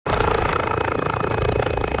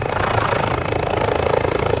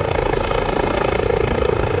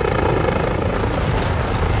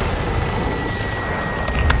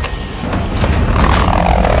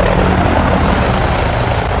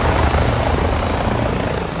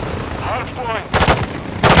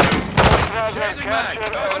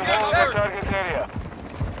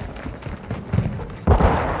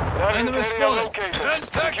Enemy spotted. Send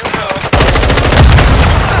tech.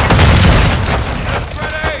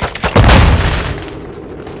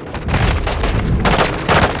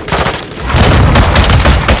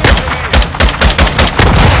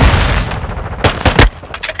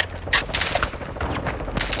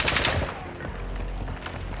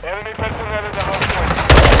 Enemy personnel in the house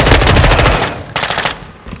point.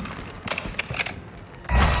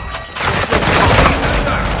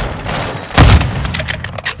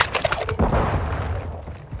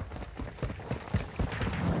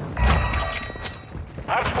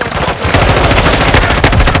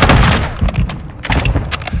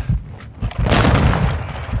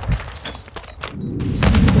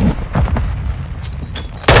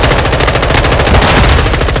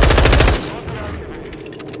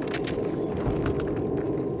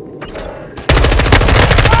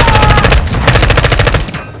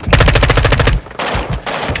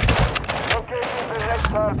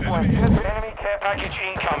 Enemy care package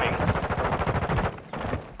incoming.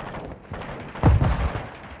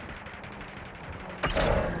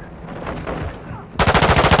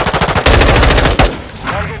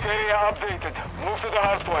 Target area updated. Move to the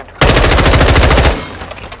hard point.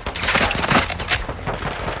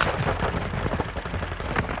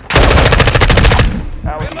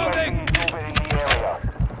 Reloading! In the area.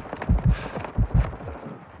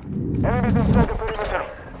 Enemies inside the perimeter.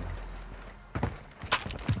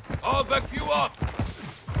 I'll back you up!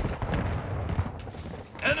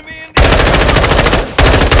 Enemy in the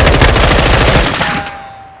air!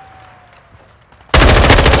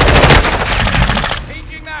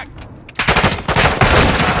 Changing mag!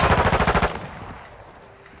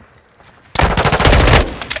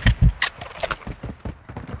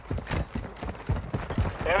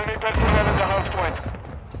 Enemy personnel in the house point.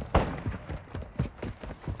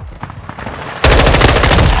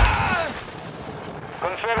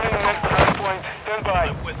 Confirming next hard point. Stand by.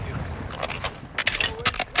 I'm with you.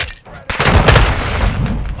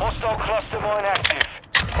 Hostile cluster mine active.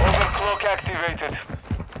 Overclock activated.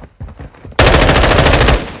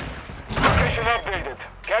 Location updated.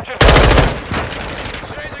 Capture the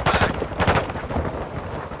Changing mag!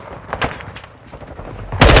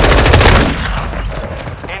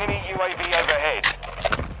 enemy UAV overhead.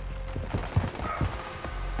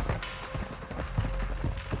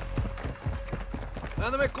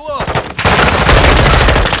 Enemy close!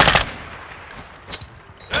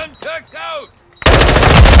 Send techs out!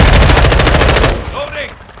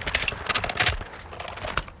 Loading!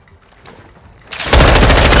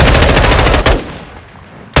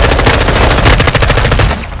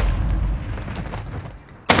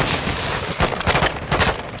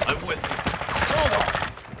 I'm with you. Hold on!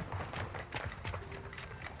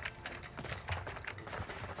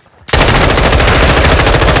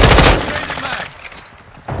 Changing mag!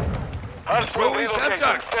 Hard point Throwing relocated.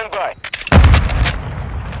 Semtex. Stand by.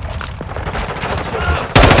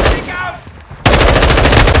 Take out!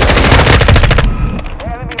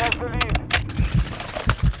 Enemy has the lead.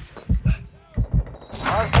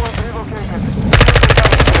 Hard point relocated.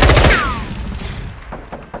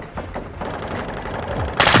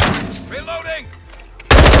 Reloading!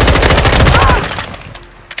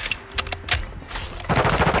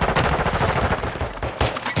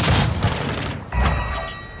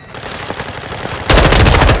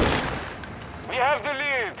 We have the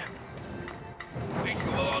lead.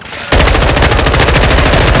 Visual on the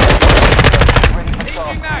Ready to Changing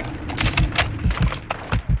start. mag!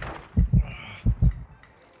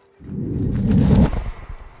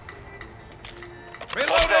 Hostile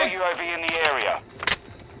Reloading! UAV in the area.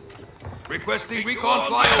 Requesting recon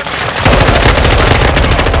flyover.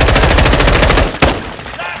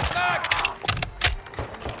 Last mag!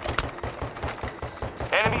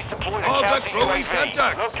 Enemies deployed Oh, a they're counter throwing UAV.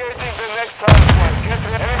 Semtex. Locating the next hard point. Get the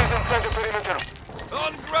enemies inside the perimeter.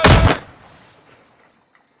 Stun grenade!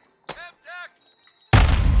 Semtex!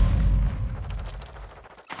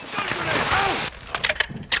 Stun grenade!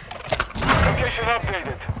 Location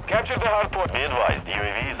updated. Capture the hard point. Be advised, the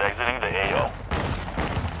UAV is exiting the AO.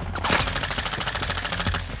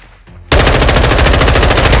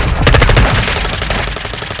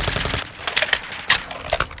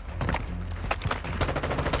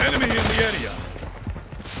 Enemy in the area.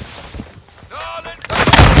 Solid.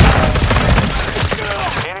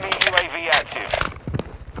 Enemy UAV active.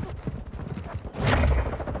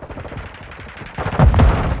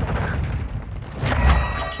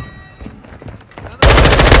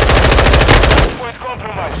 Point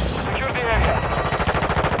compromised. Secure the area.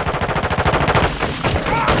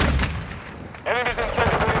 Enemies inside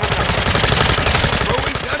the perimeter.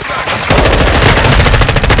 Throwing Semtex.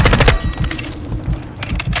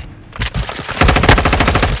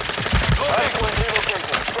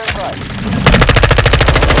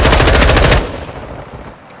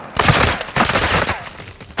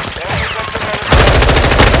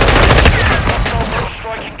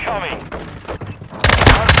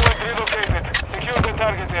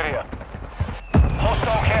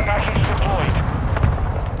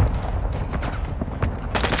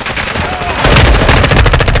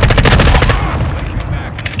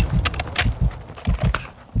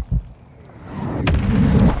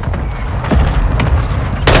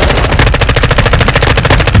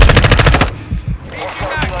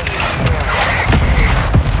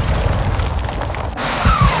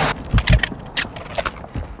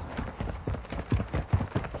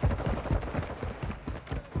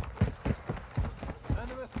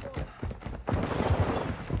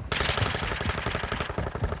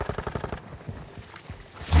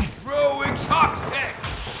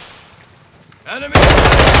 Enemy!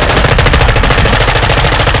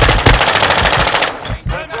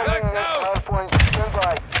 Sandbags out! Hardpoint, stand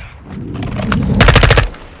by.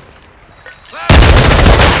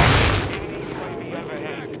 Enemy UAV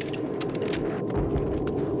overhead.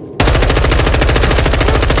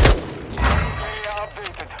 Area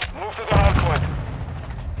updated. Move to the hardpoint.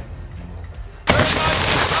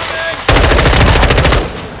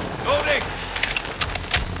 Loading!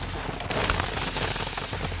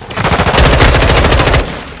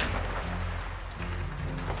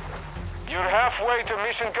 You're halfway to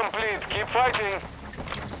mission complete. Keep fighting.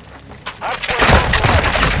 Hardpoint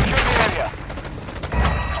compromised. Secure the area.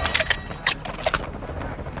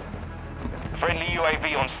 Friendly UAV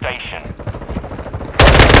on station.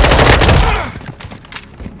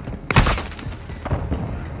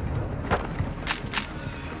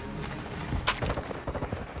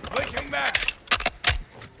 Switching back!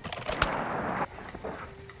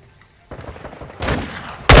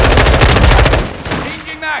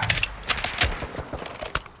 Changing back!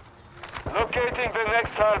 Locating the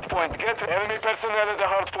next hardpoint. Get enemy personnel at the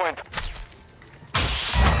hardpoint.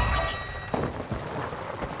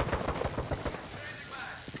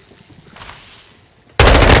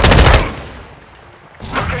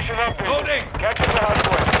 Location update. Loading! Capture the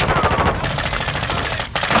hardpoint.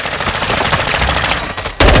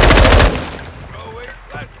 Throwing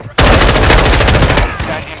flashback!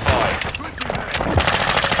 Standing by.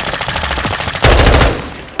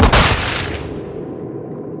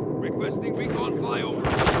 Requesting recon flyover.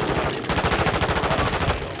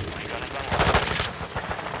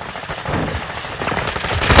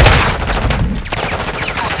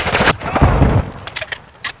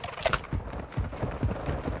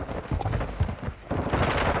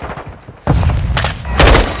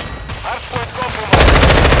 Hardpoint compromised.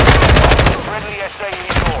 Friendly SAE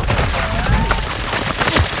north.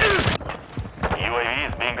 UAV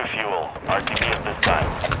is being refuel. RTB at this time.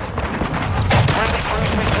 Friendly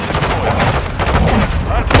cruise missile deployed.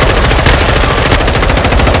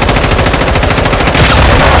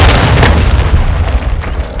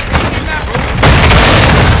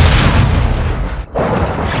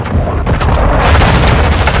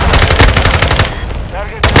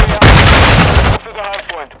 Target area. Move to the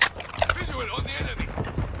hardpoint. Visual on the enemy.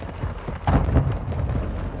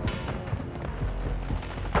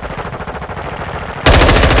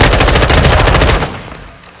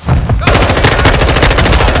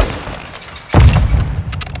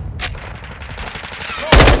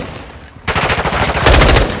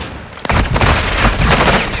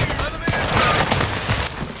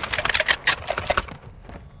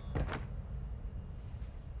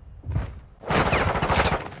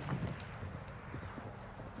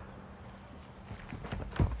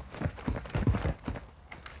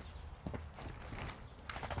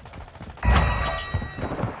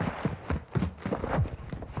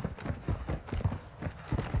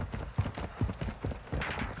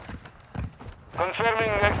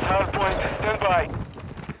 Confirming next hardpoint. Stand by.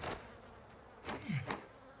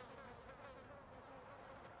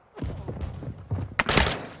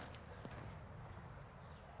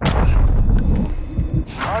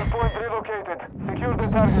 Hardpoint relocated. Secure the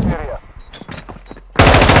target area.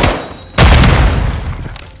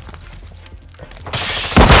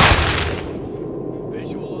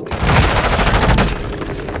 Visual on the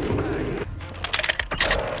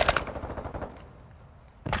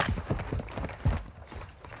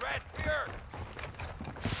Red here.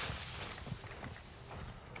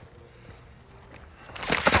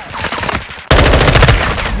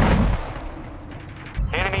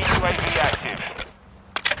 Enemy UAV active.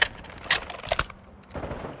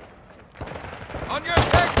 On your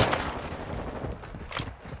six!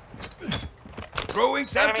 Throwing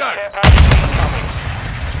Enemy care sandbags! package incoming.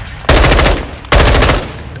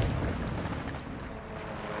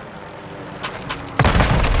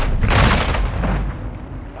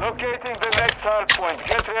 Locating the next hardpoint.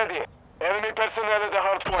 Get ready. Enemy personnel at the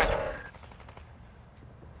hardpoint.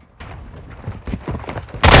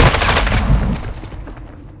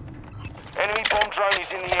 Enemy bomb drone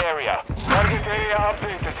is in the area. Target area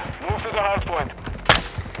updated. Move to the hardpoint.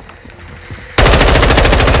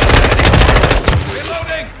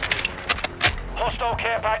 Reloading! Hostile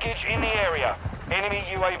care package in the area. Enemy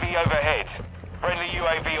UAV overhead. Friendly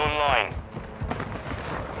UAV online.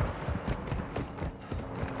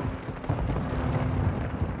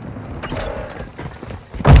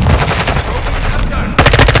 Throwing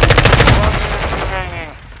 1 minute remaining.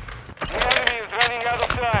 The enemy is running out of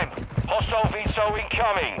time. Hostile VSO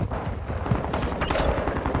incoming.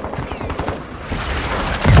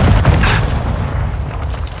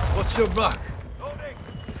 What's your back?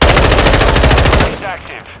 Hostile is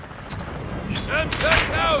active.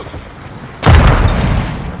 Sensors out!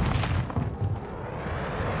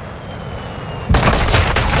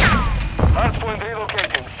 Hardpoint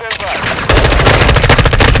relocating. Stand by.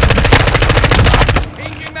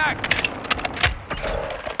 Changing back!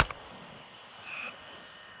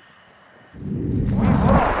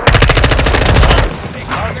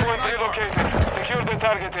 Hardpoint relocated. Secure the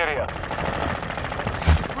target area.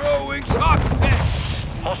 Throwing shots!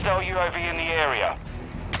 Hostile UAV in the area.